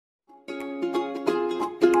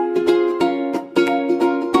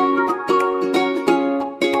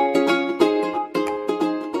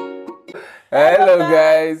Hello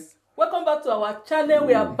guys. Welcome back to our channel.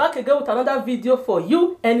 We are back again with another video for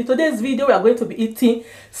you, and in today's video we are going to be eating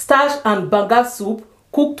starch and banga soup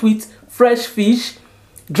cooked with fresh fish,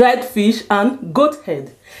 dried fish and goat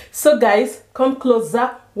head. So guys, come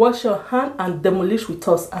closer, wash your hand and demolish with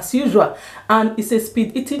us as usual. And it's a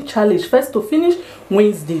speed eating challenge. First to finish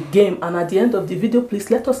wins the game, and at the end of the video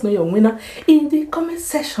please let us know your winner in the comment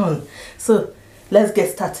section. So let's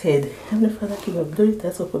get started. Heavenly Father, King of glory,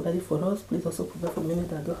 thanks for providing for us. Please also provide for many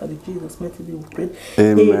that don't have it. Jesus, mighty name we pray.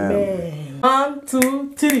 Amen. 1,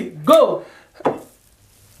 2, 3, go.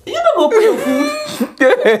 You don't go put your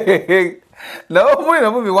food. No, when I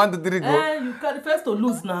move 1, 2, 3, go. You can first to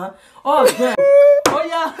lose now. Oh yeah. Oh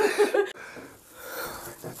yeah.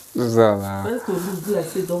 First to lose, be like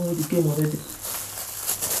say don't win the game already.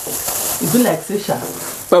 It be like say sha.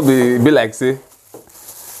 No be like say.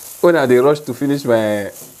 When I they rush to finish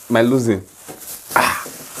my losing. Ah.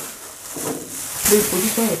 Please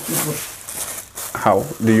position your keyboard. How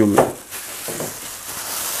do you mean?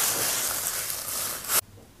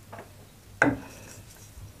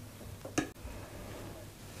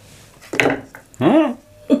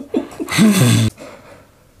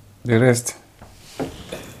 The rest.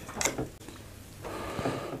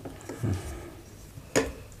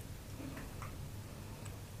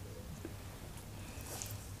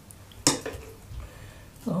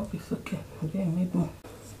 I hope it's okay. Okay, made more.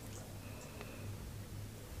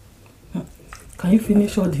 Can you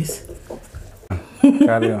finish all this?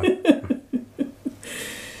 Carry on.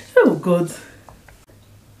 Oh God.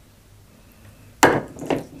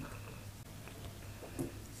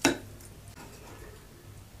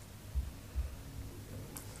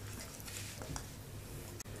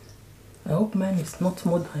 I hope mine is not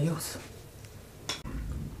more than yours.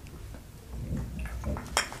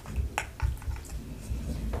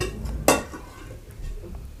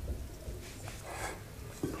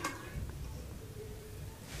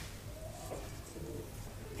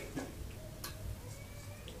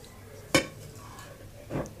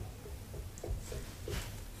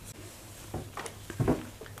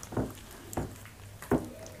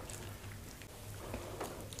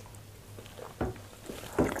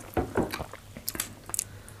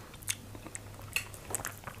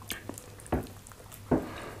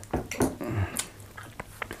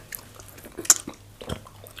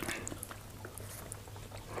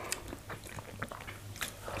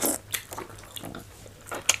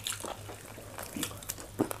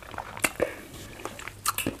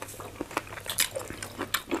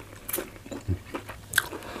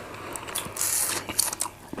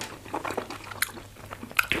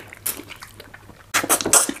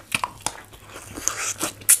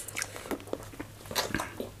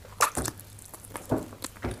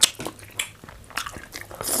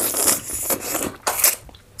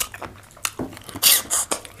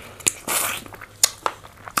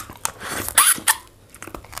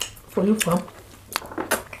 For you, fam.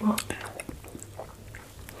 Oh.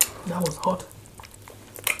 That was hot.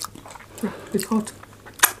 It's hot.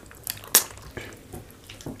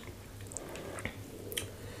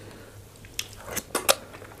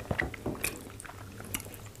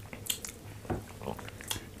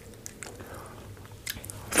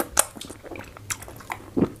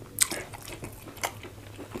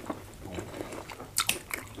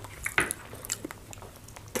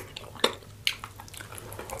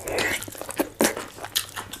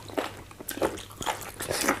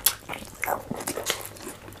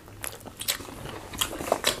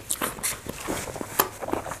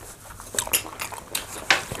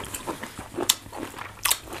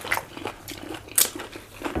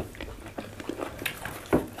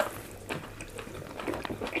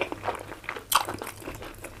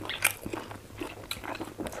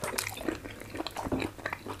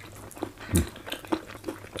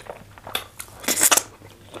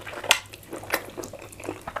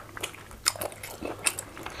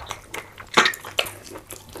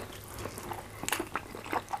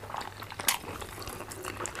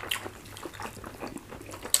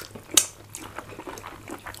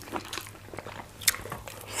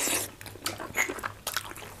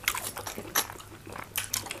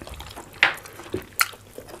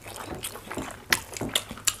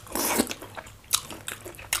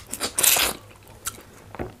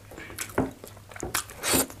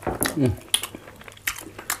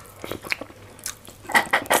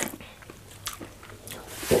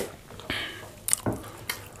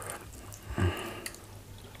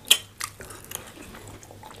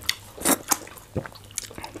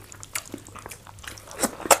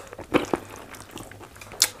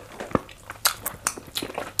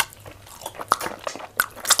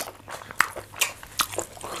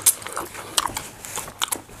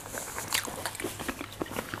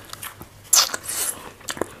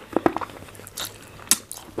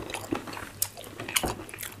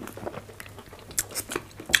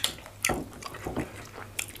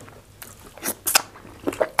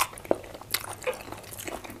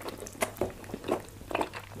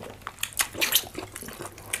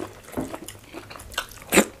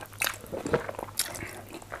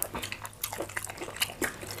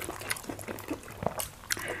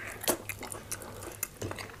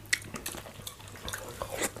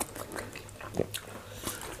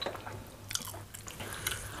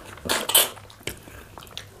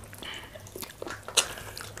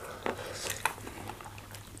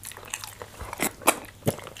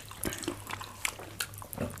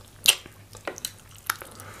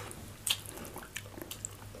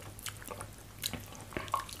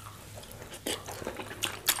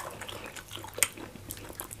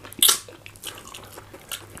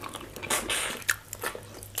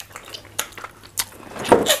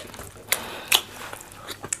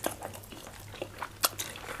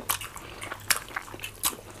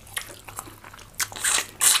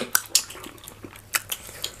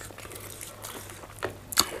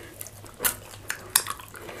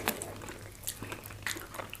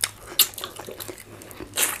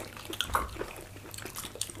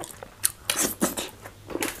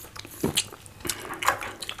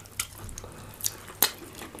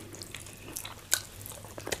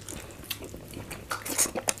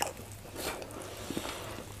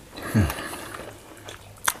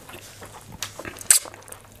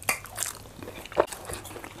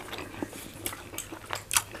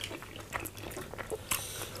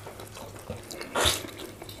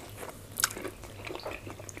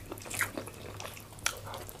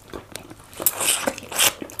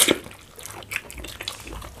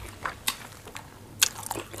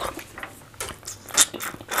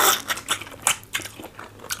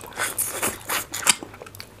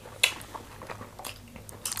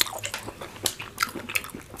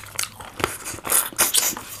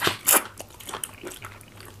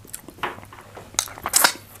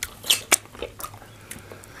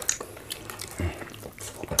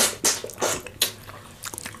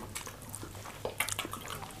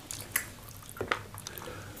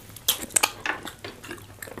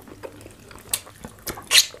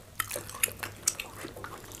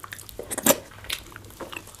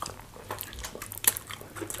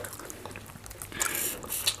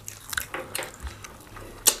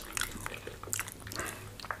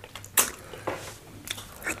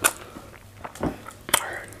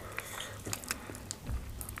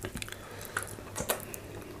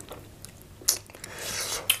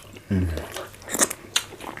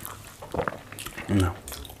 No.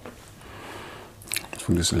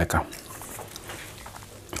 Food is lekker.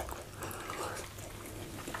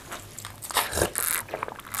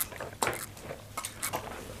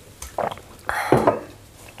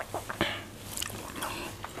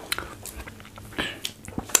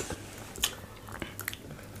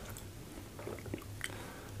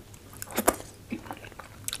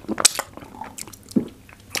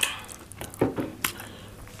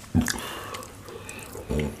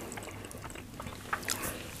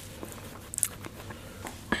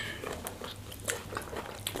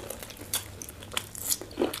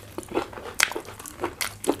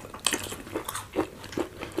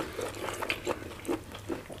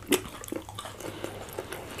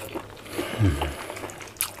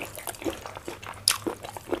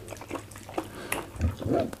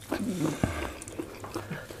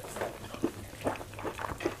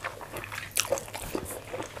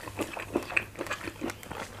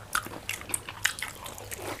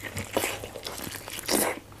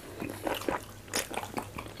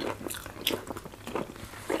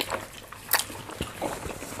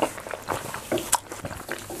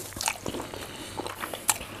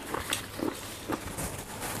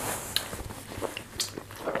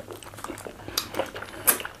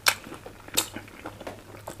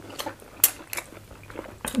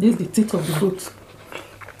 This is the teeth of the goat.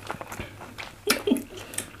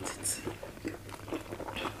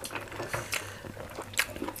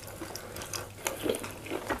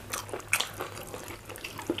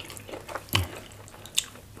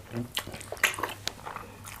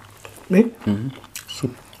 Me? Mm-hmm.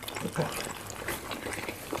 Soup. Okay.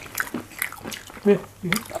 Wait,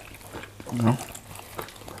 you? No.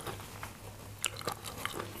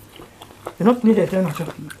 You're not clean again,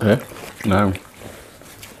 actually. Eh? No.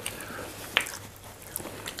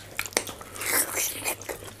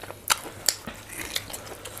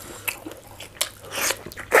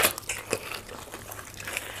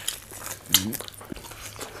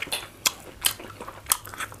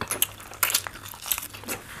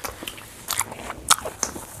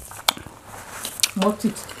 More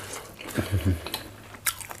teeth.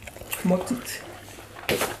 More teeth.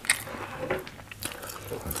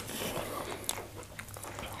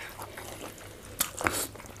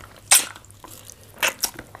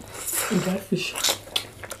 Dry fish.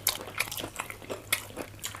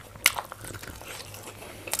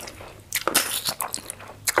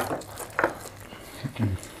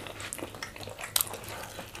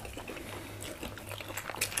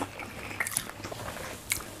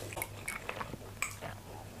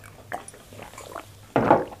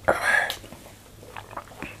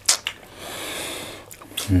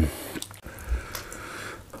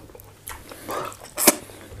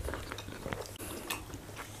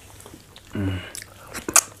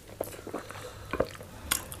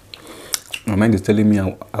 My mind is telling me I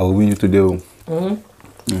will win you today. I'm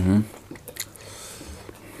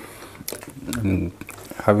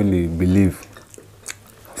having the belief.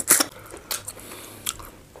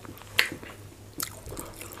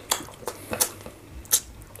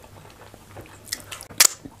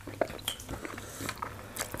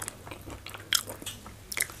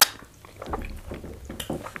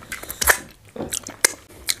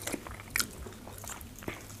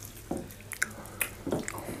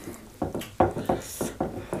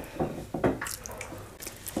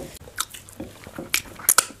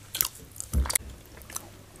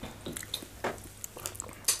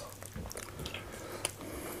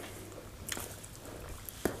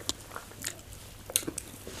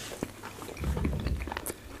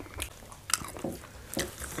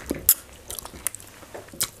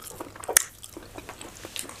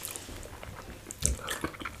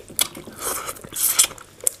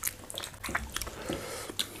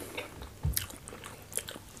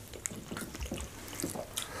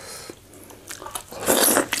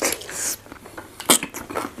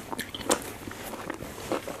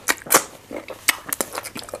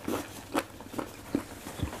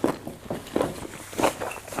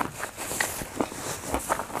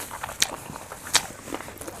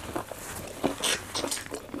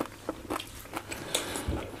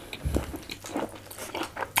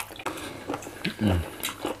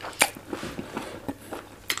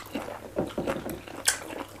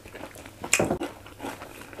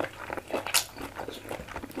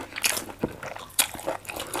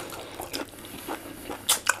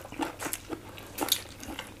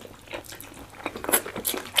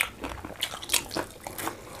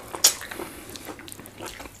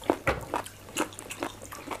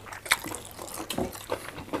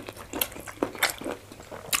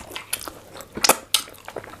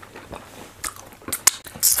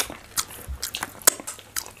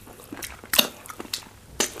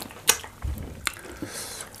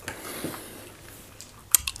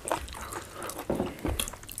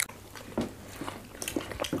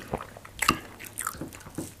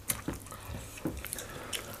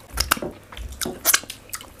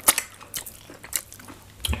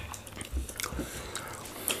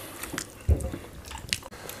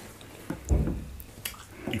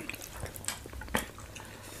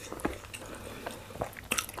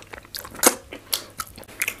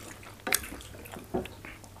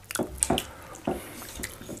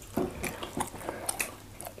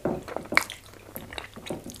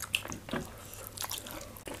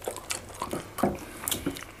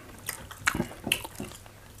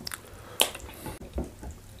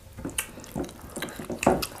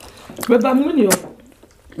 But I'm winning.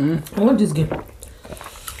 I want this game.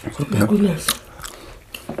 Oh my goodness.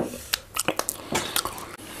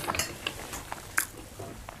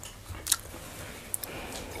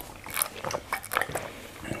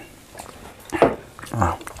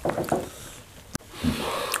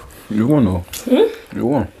 You won, though. You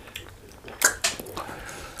won.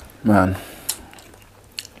 Man,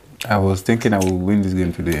 I was thinking I would win this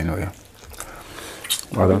game today anyway.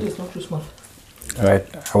 Well, It's not too small. Alright,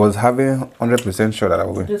 I was having 100% sure that I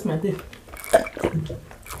would win. That's my day.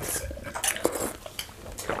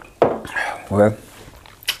 Well,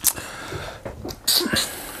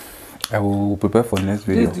 I will prepare for the next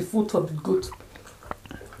video. This is the foot of the goat.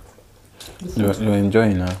 You're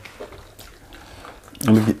enjoying now.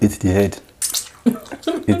 Look, it's the head.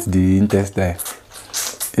 It's the intestine.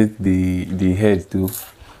 It's the head too.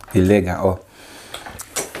 The leg and all.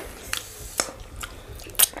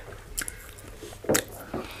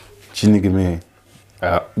 Chinigime.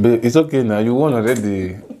 But it's okay now. You won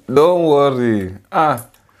already. Don't worry.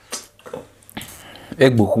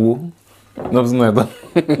 Egg boku. No, it's not that.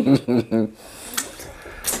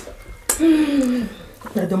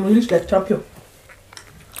 I demolished like champion.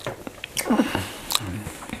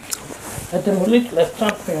 I demolished like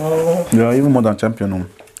champion. You are even more than champion. I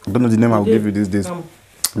don't know the name I will give you these days.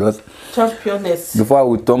 Because Championess. before I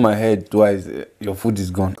would turn my head twice, your food is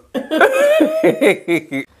gone.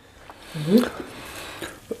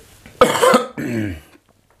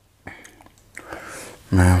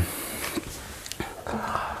 Man,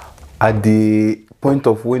 at the point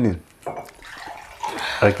of winning,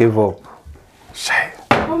 I gave up. Shy.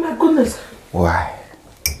 Oh my goodness. Why?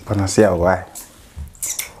 Panacea, why?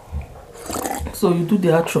 So you do the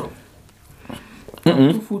outro.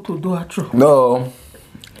 Food to do outro. No,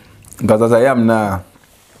 because as I am now,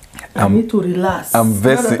 I need to relax. I'm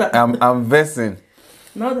versing. I'm versing.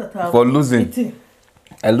 Now that I'm for losing. eating,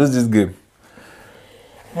 I lose this game.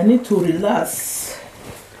 I need to relax.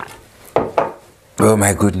 Oh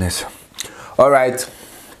my goodness. All right,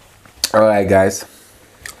 guys.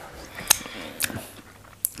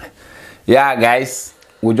 Yeah, guys,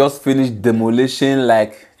 we just finished demolition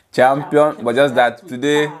like champion, but just that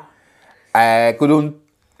today I couldn't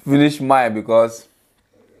finish mine because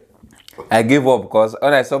I gave up. Because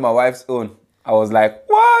when I saw my wife's own, I was like,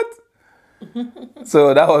 what?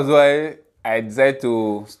 So that was why I decided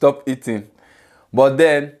to stop eating. But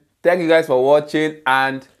then, thank you guys for watching,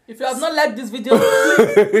 and if you have not liked this video,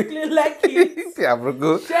 please like it.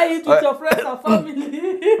 share it with your friends and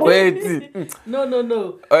family. Wait.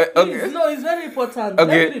 No. Okay. Please, no, it's very important.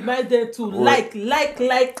 Okay. Let me remind them to like. Oh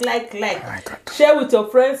my God. Share with your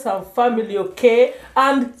friends and family, okay?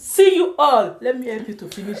 And see you all. Let me help you to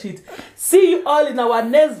finish it. See you all in our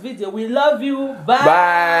next video. We love you. Bye.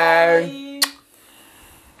 Bye.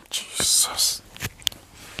 Jesus.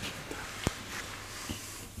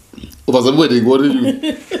 What was the way they go to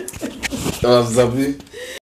you?